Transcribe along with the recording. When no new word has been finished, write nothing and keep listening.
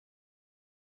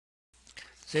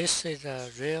This is a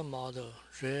real model,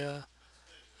 real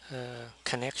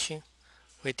connection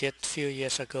we did a few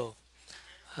years ago.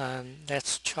 And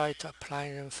let's try to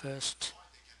apply them first.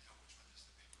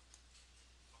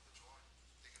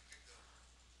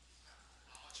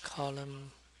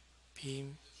 Column,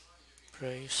 beam,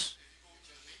 brace.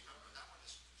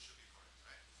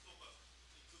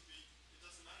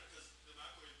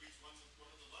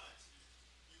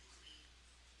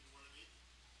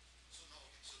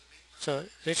 So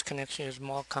this connection is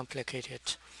more complicated.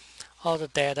 All the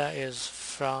data is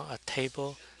from a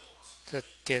table. The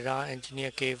design engineer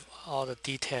gave all the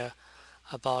detail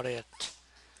about it.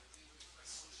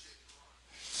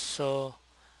 So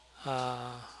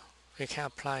uh, we can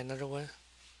apply another one.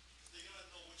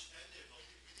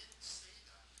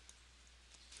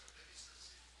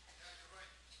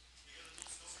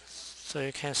 So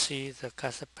you can see the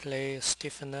cassette plate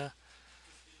stiffener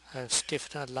and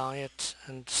stiffener along it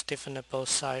and stiffener both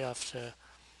sides of the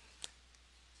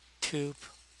tube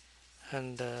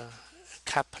and the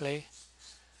cap plate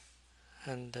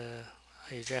and the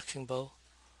ejection bowl.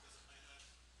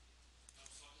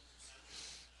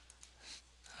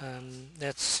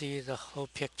 Let's see the whole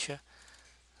picture,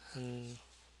 and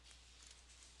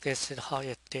this is how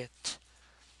it did.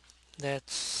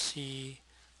 Let's see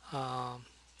all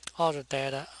the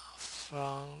data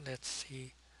from, let's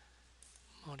see,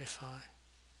 modify.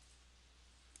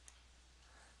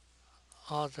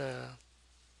 All the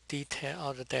detail,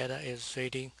 all the data is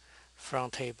reading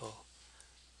from table.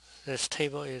 This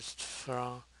table is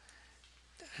from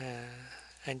uh,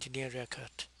 engineer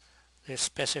record. They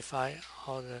specify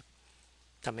all the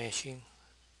dimension,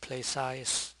 plate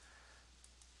size,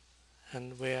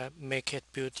 and where make it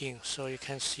built in. So you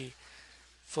can see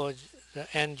for the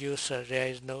end user there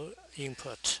is no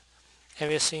input.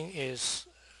 Everything is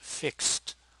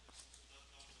fixed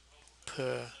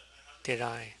per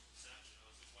design.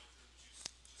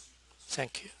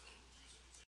 Thank you.